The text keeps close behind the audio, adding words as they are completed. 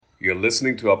You're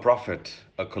listening to Our Prophet,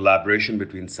 a collaboration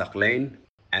between Salam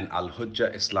and Al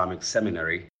Hujjah Islamic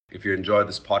Seminary. If you enjoy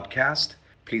this podcast,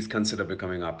 please consider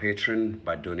becoming our patron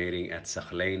by donating at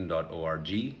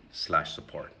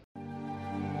sahlain.org/support.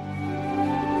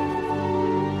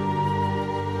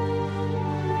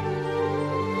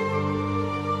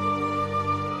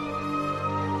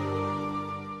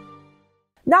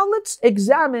 Now let's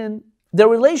examine the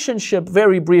relationship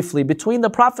very briefly between the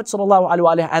Prophet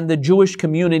ﷺ and the Jewish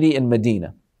community in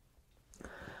Medina.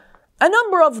 A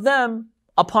number of them,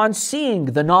 upon seeing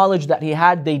the knowledge that he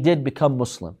had, they did become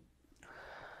Muslim.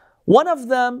 One of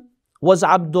them was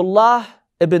Abdullah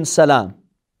ibn Salam.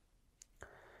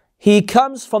 He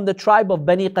comes from the tribe of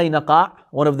Bani Qaynaqa',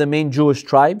 one of the main Jewish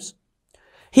tribes.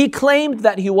 He claimed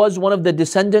that he was one of the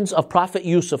descendants of Prophet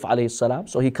Yusuf alayhi salam,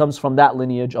 so he comes from that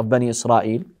lineage of Bani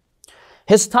Israel.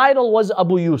 His title was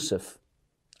Abu Yusuf.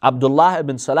 Abdullah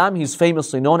ibn Salam, he's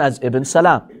famously known as Ibn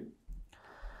Salam.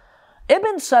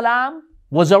 Ibn Salam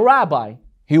was a rabbi.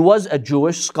 He was a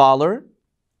Jewish scholar.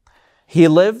 He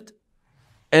lived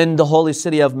in the holy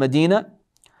city of Medina.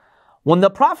 When the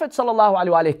Prophet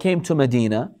ﷺ came to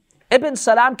Medina, Ibn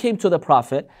Salam came to the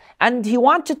Prophet and he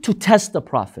wanted to test the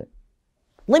Prophet.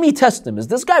 Let me test him. Is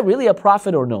this guy really a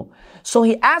prophet or no? So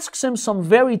he asks him some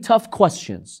very tough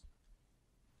questions.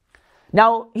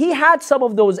 Now, he had some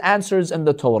of those answers in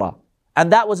the Torah,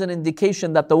 and that was an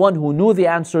indication that the one who knew the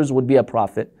answers would be a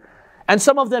prophet. And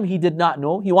some of them he did not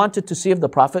know. He wanted to see if the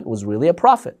Prophet was really a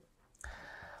prophet.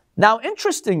 Now,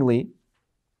 interestingly,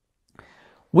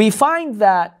 we find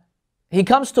that he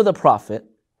comes to the Prophet.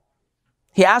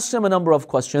 He asks him a number of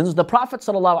questions. The Prophet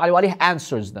ﷺ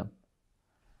answers them.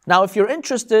 Now, if you're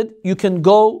interested, you can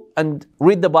go and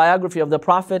read the biography of the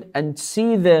Prophet and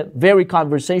see the very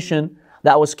conversation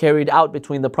that was carried out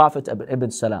between the Prophet and Ibn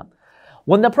Salam.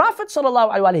 When the Prophet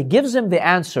ﷺ gives him the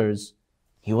answers,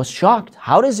 he was shocked.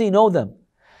 How does he know them?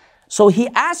 So he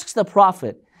asks the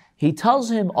Prophet, he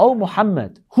tells him, "Oh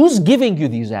Muhammad, who's giving you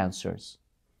these answers?"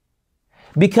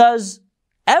 Because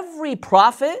every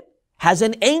prophet has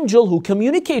an angel who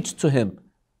communicates to him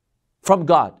from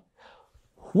God.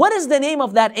 What is the name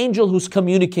of that angel who's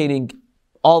communicating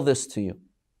all this to you?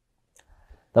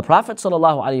 The Prophet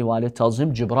ﷺ tells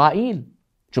him, Jibra'il.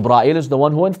 Jibra'il is the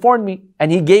one who informed me,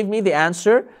 and he gave me the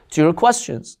answer to your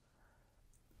questions.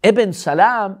 Ibn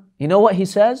Salam, you know what he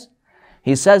says?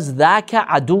 He says, ذَاكَ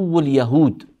عَدُوُّ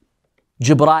الْيَهُودِ.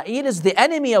 Jibra'il is the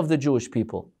enemy of the Jewish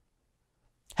people.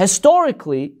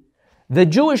 Historically, the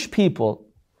Jewish people,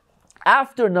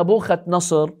 after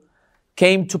Nebuchadnezzar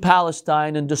came to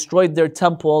Palestine and destroyed their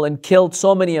temple and killed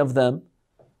so many of them,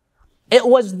 it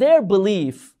was their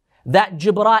belief that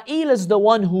Jibra'il is the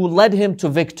one who led him to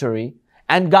victory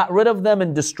and got rid of them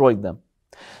and destroyed them.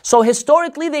 So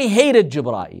historically they hated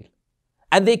Jibra'il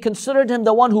and they considered him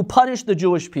the one who punished the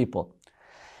Jewish people.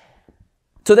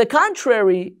 To the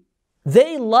contrary,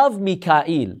 they love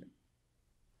Mikail.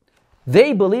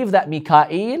 They believe that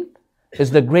Mikail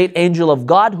is the great angel of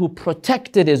God who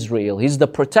protected Israel. He's the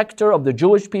protector of the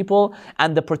Jewish people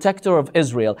and the protector of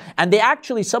Israel. And they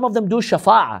actually, some of them do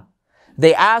shafa'ah.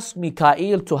 They ask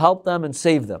Mikail to help them and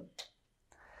save them.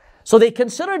 So they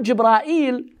consider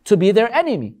Jibra'il to be their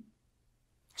enemy.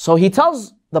 So he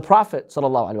tells the Prophet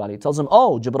ﷺ, he tells him,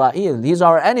 "Oh, Jibra'il, he's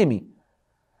our enemy."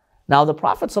 Now the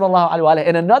Prophet ﷺ,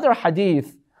 in another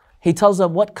hadith, he tells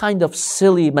them, what kind of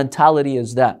silly mentality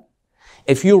is that?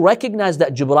 If you recognize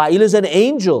that Jibra'il is an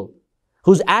angel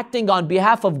who's acting on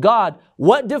behalf of God,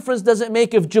 what difference does it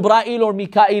make if Jibra'il or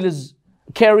Mikail is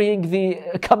carrying the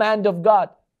command of God?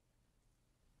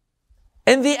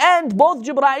 In the end, both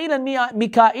Jibra'il and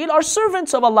Mikail are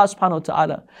servants of Allah subhanahu wa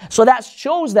ta'ala. So that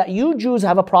shows that you Jews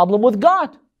have a problem with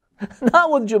God, not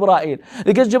with Jibra'il.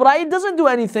 Because Jibra'il doesn't do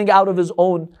anything out of his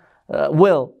own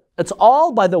will. It's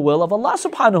all by the will of Allah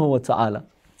subhanahu wa ta'ala.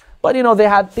 But you know, they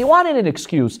wanted an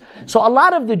excuse. So a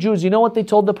lot of the Jews, you know what they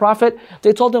told the Prophet?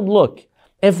 They told him, look,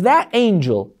 if that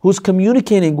angel who's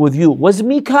communicating with you was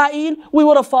Mikail, we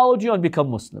would have followed you and become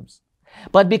Muslims.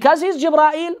 But because he's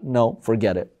Jibra'il, no,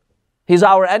 forget it. He's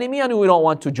our enemy and we don't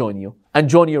want to join you and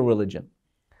join your religion.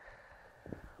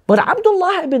 But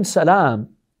Abdullah ibn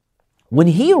Salam, when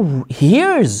he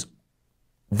hears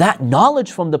that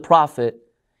knowledge from the Prophet,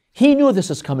 he knew this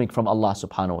is coming from Allah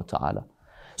subhanahu wa ta'ala.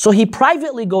 So he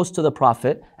privately goes to the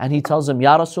Prophet and he tells him,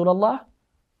 Ya Rasulullah,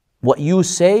 what you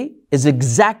say is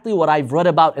exactly what I've read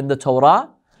about in the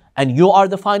Torah, and you are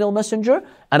the final messenger,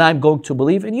 and I'm going to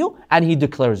believe in you. And he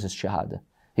declares his shahada.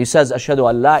 He says, Ashhadu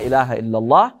an la ilaha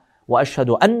illallah wa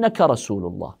ashhadu annaka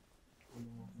Rasulullah.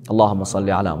 Allahumma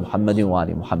salli ala Muhammadin wa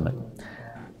ali Muhammad.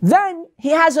 Then he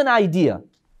has an idea.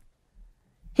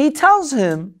 He tells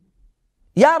him,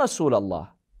 Ya Rasulullah,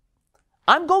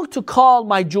 I'm going to call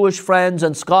my Jewish friends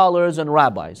and scholars and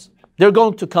rabbis. They're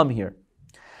going to come here.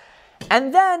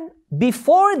 And then,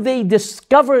 before they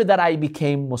discover that I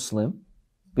became Muslim,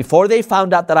 before they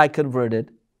found out that I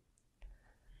converted,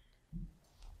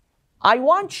 I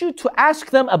want you to ask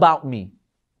them about me.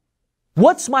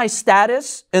 What's my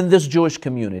status in this Jewish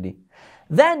community?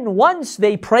 Then once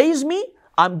they praise me,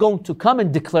 I'm going to come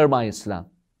and declare my Islam.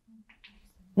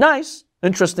 Nice,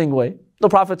 interesting way. The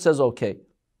Prophet says, okay.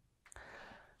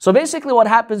 So basically what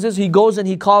happens is he goes and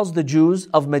he calls the Jews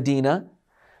of Medina.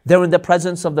 They're in the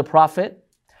presence of the Prophet.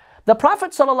 The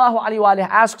Prophet ﷺ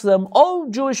asks them,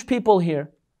 oh Jewish people here,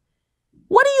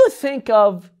 what do you think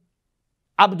of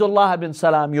Abdullah ibn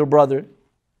Salam, your brother?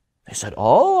 They said,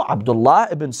 oh, Abdullah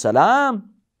ibn Salam,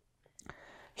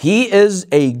 he is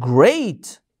a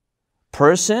great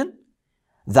person.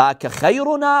 ذاك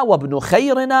خيرنا وابن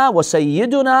خيرنا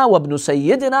وسيدنا وابن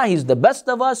سيدنا. He's the best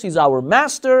of us. He's our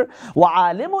master.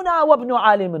 وعالمنا وابن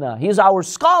عالمنا. He's our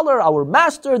scholar, our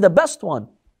master, the best one.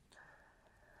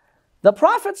 The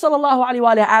Prophet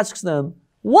ﷺ asks them,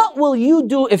 what will you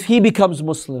do if he becomes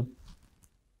Muslim?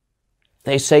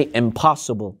 They say,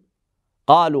 impossible.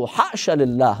 قالوا حاشا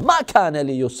لله ما كان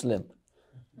ليسلم.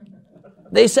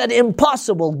 They said,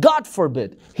 impossible, God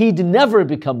forbid. He'd never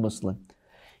become Muslim.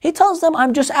 He tells them,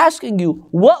 I'm just asking you,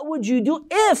 what would you do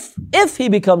if he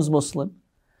becomes Muslim?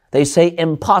 They say,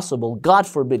 impossible, God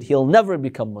forbid, he'll never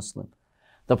become Muslim.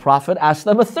 The Prophet asked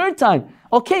them a third time,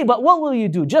 okay, but what will you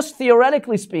do? Just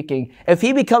theoretically speaking, if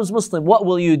he becomes Muslim, what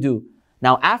will you do?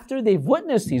 Now, after they've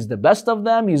witnessed he's the best of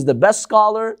them, he's the best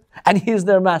scholar, and he's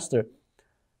their master.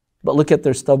 But look at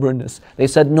their stubbornness. They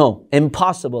said, no,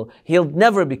 impossible. He'll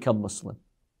never become Muslim.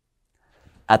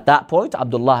 At that point,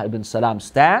 Abdullah ibn Salam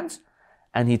stands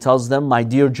and he tells them, my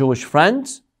dear Jewish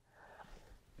friends,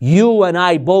 you and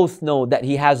I both know that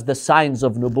he has the signs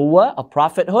of nubuwwah, of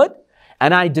prophethood,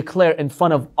 and I declare in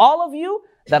front of all of you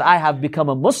that I have become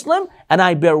a Muslim and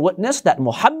I bear witness that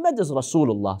Muhammad is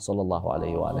Rasulullah sallallahu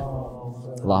alayhi wa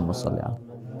alayhi. Allahumma salli ala.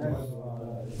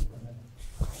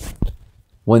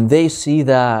 When they see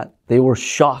that, they were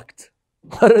shocked.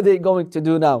 What are they going to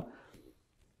do now?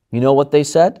 You know what they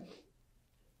said?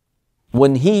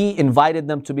 When he invited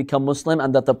them to become Muslim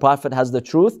and that the Prophet has the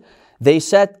truth, they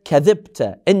said,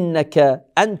 كذبت إنك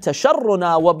أنت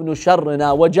شرنا وابن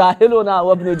شرنا وجاهلنا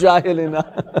وابن جاهلنا.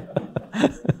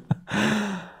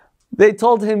 They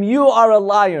told him, you are a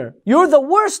liar. You're the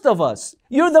worst of us.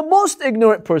 You're the most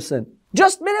ignorant person.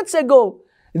 Just minutes ago,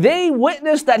 they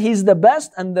witnessed that he's the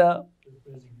best and the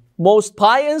most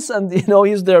pious and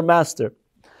he's their master.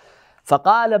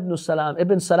 فقال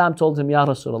Ibn Salam told him, Ya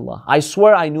Rasulullah, I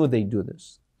swear I knew they'd do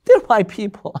this. They're my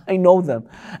people. I know them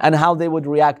and how they would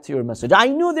react to your message. I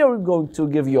knew they were going to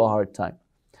give you a hard time.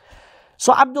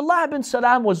 So Abdullah ibn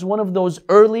Salam was one of those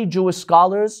early Jewish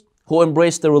scholars who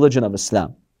embraced the religion of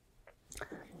Islam.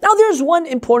 Now there's one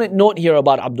important note here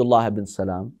about Abdullah ibn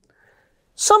Salam.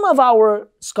 Some of our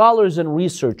scholars and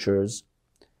researchers,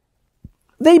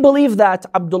 they believe that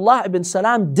Abdullah ibn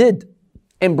Salam did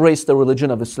embrace the religion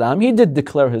of Islam. He did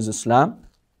declare his Islam.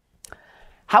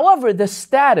 However, the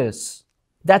status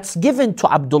that's given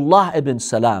to Abdullah ibn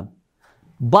Salam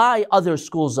by other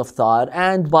schools of thought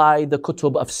and by the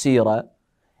kutub of seerah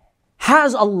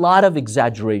has a lot of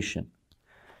exaggeration.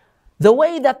 The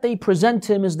way that they present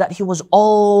him is that he was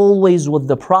always with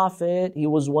the Prophet, he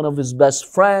was one of his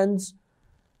best friends,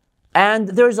 and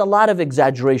there's a lot of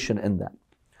exaggeration in that.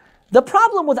 The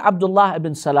problem with Abdullah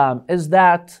ibn Salam is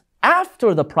that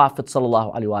after the Prophet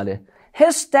ﷺ,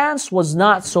 his stance was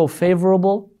not so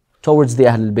favorable towards the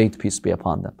Ahlul Bayt, peace be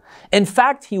upon them. In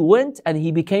fact, he went and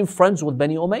he became friends with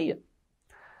Bani Umayyah.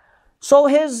 So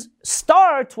his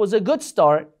start was a good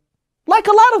start, like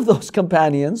a lot of those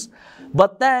companions,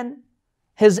 but then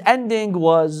his ending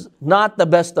was not the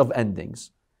best of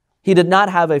endings. He did not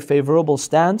have a favorable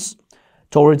stance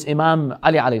towards Imam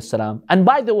Ali alayhi salam. And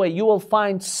by the way, you will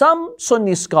find some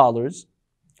Sunni scholars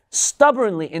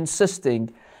stubbornly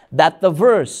insisting that the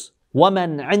verse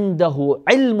وَمَنْ عِنْدَهُ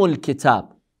عِلْمُ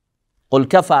الْكِتَابِ قُلْ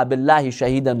كَفَى بِاللَّهِ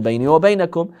شَهِيدًا بَيْنِي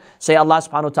وَبَيْنَكُمْ, say Allah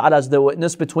subhanahu wa ta'ala is the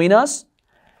witness between us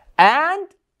and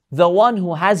the one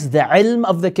who has the ilm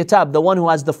of the kitab, the one who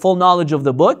has the full knowledge of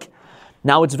the book.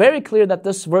 Now it's very clear that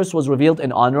this verse was revealed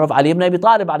in honor of Ali ibn Abi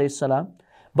Talib alayhi salam.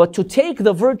 But to take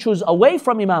the virtues away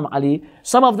from Imam Ali,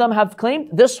 some of them have claimed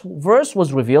this verse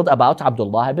was revealed about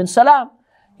Abdullah ibn Salam.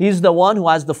 He's the one who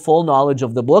has the full knowledge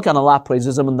of the book and Allah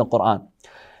praises him in the Quran.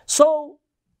 So,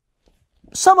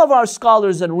 some of our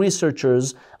scholars and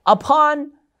researchers,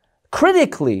 upon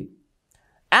critically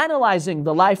analyzing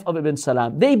the life of Ibn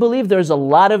Salam, they believe there's a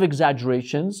lot of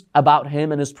exaggerations about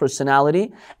him and his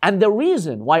personality. And the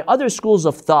reason why other schools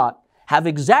of thought have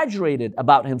exaggerated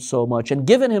about him so much and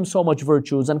given him so much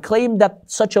virtues and claimed that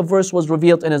such a verse was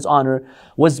revealed in his honor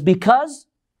was because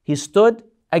he stood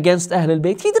against Ahlul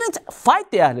Bayt. He didn't fight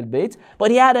the Ahlul Bayt,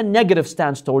 but he had a negative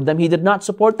stance toward them. He did not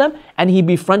support them, and he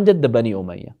befriended the Bani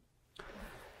Umayyah.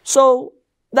 So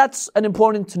that's an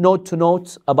important note to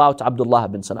note about Abdullah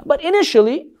bin Salam. But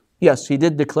initially, yes, he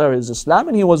did declare his Islam,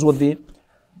 and he was with the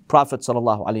Prophet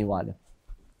sallallahu alaihi wasallam.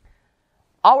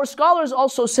 Our scholars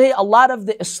also say a lot of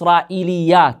the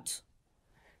Isra'iliyat,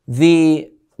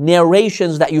 the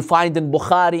narrations that you find in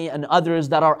Bukhari and others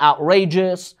that are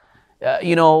outrageous,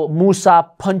 Musa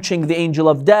punching the angel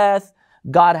of death,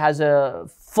 God has a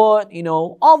foot,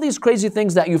 all these crazy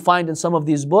things that you find in some of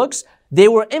these books, they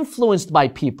were influenced by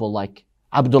people like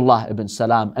Abdullah ibn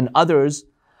Salam and others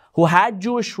who had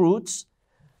Jewish roots.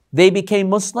 They became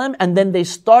Muslim and then they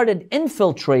started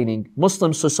infiltrating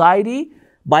Muslim society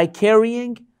by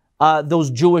carrying those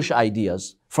Jewish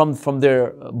ideas from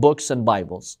their books and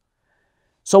Bibles.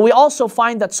 So we also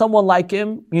find that someone like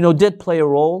him, did play a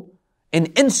role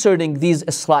in inserting these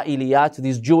Isra'iliyat,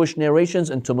 these Jewish narrations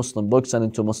into Muslim books and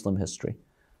into Muslim history.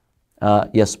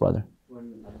 Yes, brother.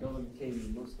 When Abdullah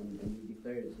became Muslim and he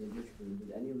declared it to the Jewish people,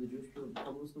 did any of the Jewish people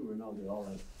become Muslim or no? They all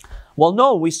like... Well,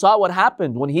 no, we saw what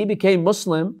happened. When he became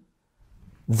Muslim,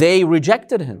 they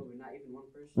rejected him. Not even one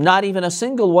person? Not even a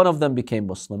single one of them became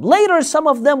Muslim. Later, some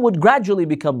of them would gradually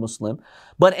become Muslim.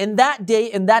 But in that day,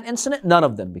 in that incident, none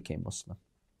of them became Muslim.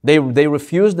 They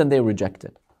refused and they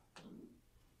rejected.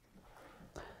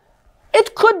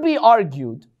 It could be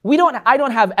argued, I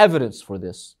don't have evidence for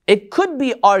this. It could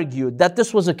be argued that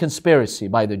this was a conspiracy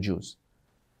by the Jews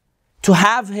to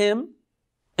have him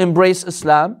embrace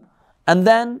Islam and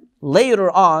then later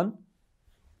on,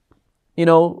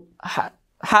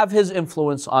 have his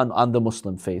influence on the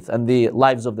Muslim faith and the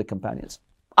lives of the companions.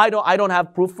 I don't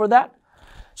have proof for that.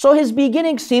 So his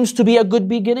beginning seems to be a good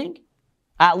beginning,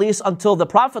 at least until the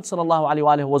Prophet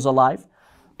ﷺ was alive.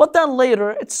 But then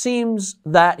later, it seems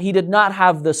that he did not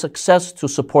have the success to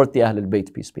support the Ahlul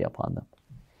Bayt, peace be upon them.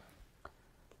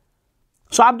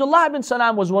 So Abdullah ibn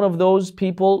Salam was one of those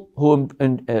people who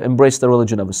embraced the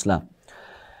religion of Islam.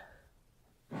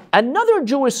 Another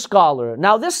Jewish scholar,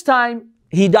 now this time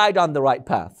he died on the right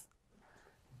path.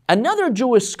 Another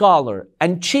Jewish scholar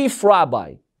and chief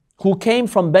rabbi who came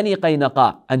from Bani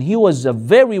Qaynaqa, and he was a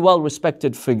very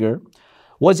well-respected figure,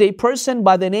 was a person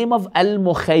by the name of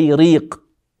Mukhayriq.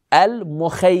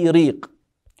 Mukhayriq.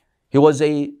 He was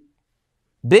a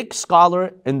big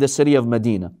scholar in the city of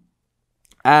Medina.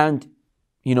 And,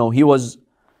 he was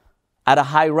at a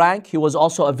high rank. He was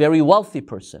also a very wealthy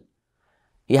person.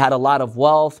 He had a lot of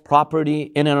wealth, property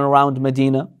in and around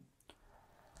Medina.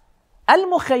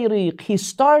 Mukhayriq, he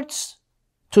starts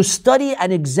to study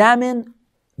and examine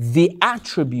the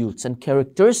attributes and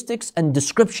characteristics and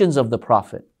descriptions of the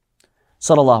Prophet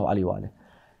sallallahu alaihi wasallam.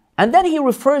 And then he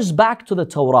refers back to the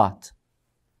Torah.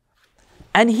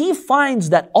 And he finds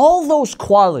that all those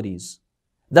qualities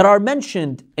that are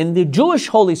mentioned in the Jewish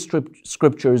holy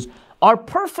scriptures are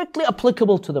perfectly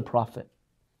applicable to the Prophet.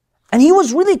 And he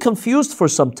was really confused for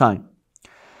some time.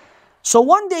 So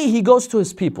one day he goes to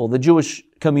his people, the Jewish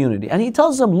community, and he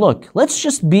tells them, look, let's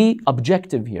just be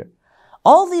objective here.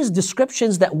 All these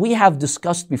descriptions that we have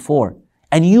discussed before,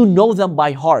 and you know them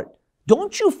by heart,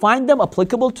 don't you find them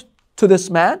applicable to this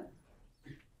man?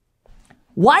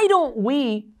 Why don't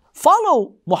we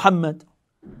follow Muhammad?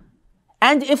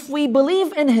 And if we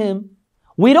believe in him,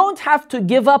 we don't have to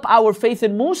give up our faith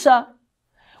in Musa.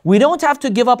 We don't have to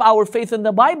give up our faith in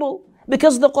the Bible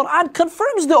because the Quran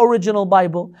confirms the original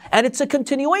Bible and it's a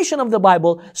continuation of the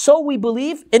Bible. So we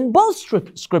believe in both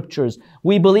scriptures.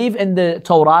 We believe in the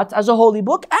Torah as a holy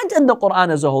book and in the Quran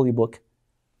as a holy book.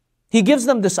 He gives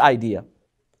them this idea.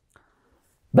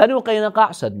 Banu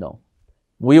Qaynaqa said no.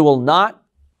 We will not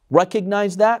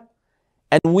recognize that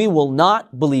and we will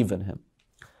not believe in him.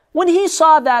 When he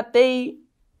saw that they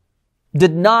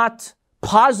did not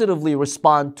positively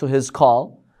respond to his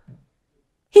call,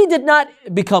 he did not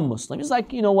become Muslim. He's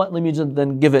like, you know what, let me just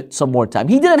then give it some more time.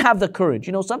 He didn't have the courage.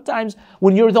 Sometimes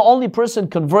when you're the only person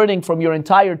converting from your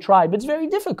entire tribe, it's very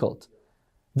difficult.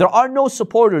 There are no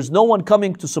supporters, no one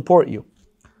coming to support you.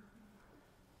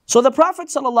 So the Prophet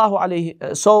sallallahu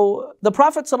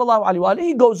alaihi,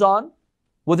 he goes on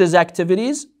with his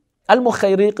activities.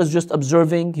 Mukhayriq is just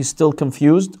observing, he's still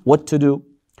confused what to do.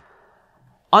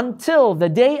 Until the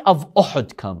day of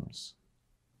Uhud comes.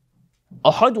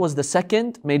 Uhud was the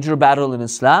second major battle in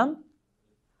Islam.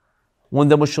 When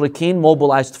the mushrikeen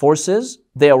mobilized forces,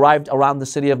 they arrived around the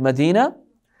city of Medina.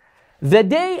 The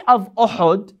day of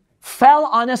Uhud fell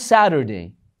on a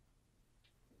Saturday.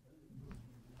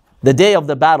 The day of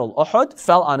the battle, Uhud,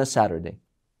 fell on a Saturday.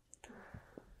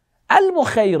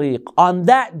 Al-Mukhayriq, on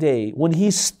that day, when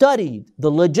he studied the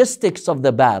logistics of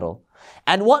the battle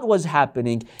and what was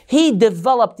happening, he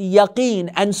developed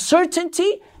yaqeen and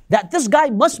certainty that this guy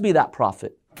must be that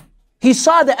prophet. He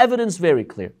saw the evidence very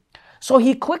clear. So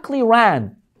he quickly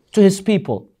ran to his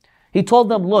people. He told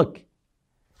them, look,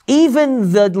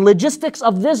 even the logistics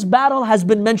of this battle has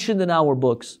been mentioned in our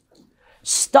books.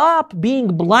 Stop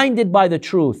being blinded by the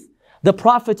truth. The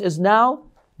prophet is now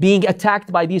being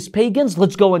attacked by these pagans.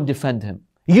 Let's go and defend him.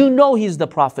 You know he's the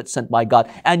prophet sent by God,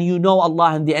 and you know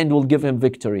Allah in the end will give him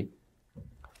victory.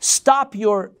 Stop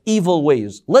your evil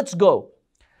ways. Let's go.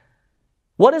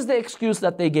 What is the excuse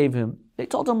that they gave him? They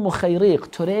told him,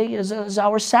 Mukhayriq, today is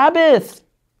our Sabbath.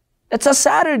 It's a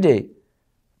Saturday.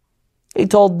 He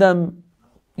told them,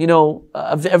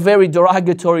 a very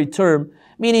derogatory term,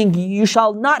 meaning you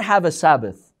shall not have a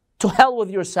Sabbath. To hell with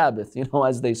your Sabbath,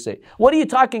 as they say. What are you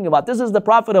talking about? This is the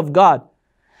prophet of God.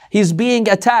 He's being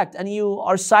attacked and you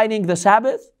are citing the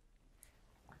Sabbath?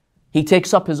 He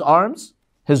takes up his arms,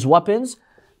 his weapons.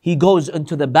 He goes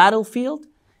into the battlefield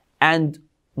and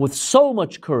with so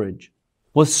much courage,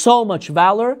 with so much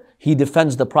valor, he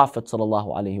defends the Prophet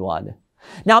ﷺ.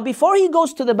 Now, before he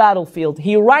goes to the battlefield,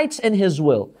 he writes in his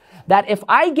will that if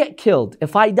I get killed,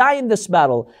 if I die in this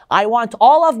battle, I want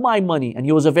all of my money, and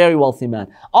he was a very wealthy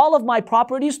man, all of my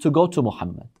properties to go to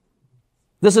Muhammad.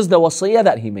 This is the wasiyah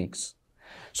that he makes.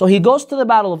 So he goes to the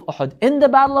battle of Uhud. In the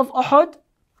battle of Uhud,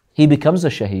 he becomes a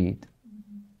shaheed.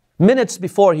 Minutes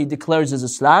before he declares his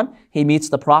Islam, he meets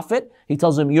the Prophet. He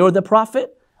tells him, you're the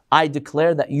Prophet. I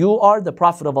declare that you are the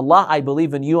Prophet of Allah. I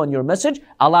believe in you and your message.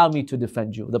 Allow me to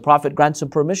defend you. The Prophet grants him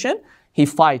permission. He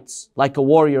fights like a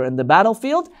warrior in the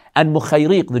battlefield. And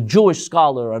Mukhayriq, the Jewish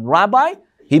scholar and rabbi,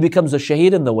 he becomes a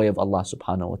shaheed in the way of Allah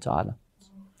subhanahu wa ta'ala.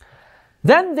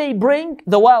 Then they bring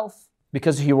the wealth,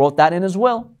 because he wrote that in his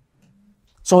will.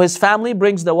 So his family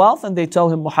brings the wealth and they tell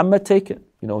him, Muhammad, take it.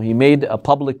 He made a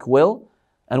public will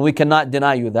and we cannot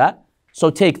deny you that. So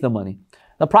take the money.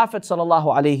 The Prophet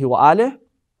sallallahu alaihi wa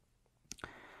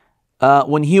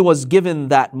when he was given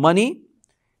that money,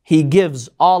 he gives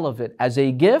all of it as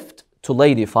a gift to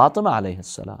Lady Fatima alayhi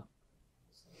salam.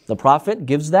 The Prophet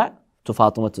gives that to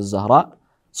Fatima al-Zahra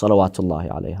salawatullahi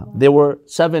alayha. There were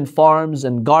 7 farms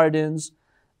and gardens,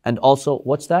 and also,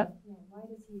 what's that? Why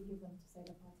did he give them to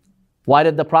Sayyidah Fatima? Why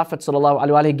did the Prophet sallallahu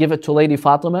alayhi wa give it to Lady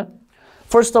Fatima?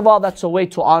 First of all, that's a way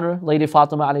to honor Lady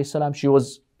Fatima alayhi salam. She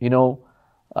was,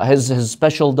 his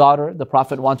special daughter. The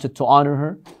Prophet wanted to honor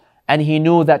her. And he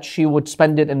knew that she would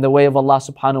spend it in the way of Allah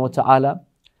subhanahu wa ta'ala.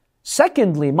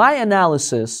 Secondly, my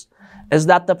analysis is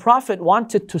that the Prophet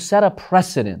wanted to set a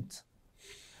precedent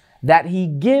that he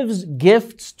gives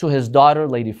gifts to his daughter,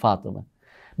 Lady Fatima.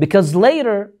 Because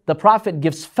later, the Prophet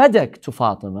gives fadak to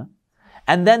Fatima,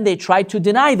 and then they try to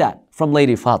deny that from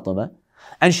Lady Fatima.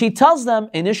 And she tells them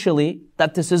initially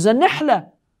that this is a nihla.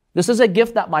 This is a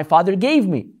gift that my father gave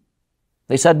me.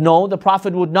 They said, no, the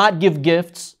Prophet would not give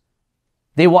gifts.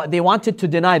 They wanted to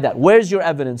deny that. Where's your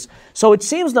evidence? So it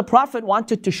seems the Prophet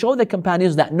wanted to show the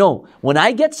companions that no, when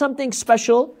I get something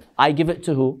special, I give it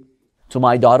to who? To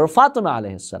my daughter Fatima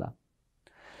alayhi salam.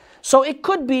 So it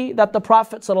could be that the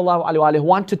Prophet sallallahu alaihi wasallam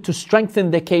wanted to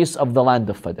strengthen the case of the land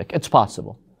of Fadak. It's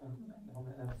possible.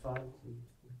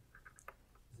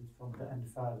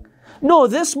 No,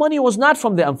 this money was not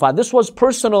from the Anfal. This was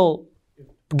personal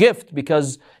gift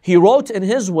because he wrote in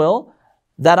his will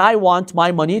that I want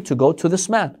my money to go to this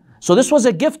man. So this was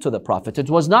a gift to the Prophet. It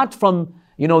was not from,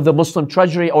 the Muslim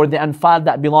treasury or the Anfal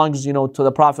that belongs, to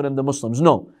the Prophet and the Muslims.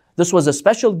 No, this was a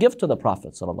special gift to the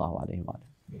Prophet sallallahu alaihi wasallam.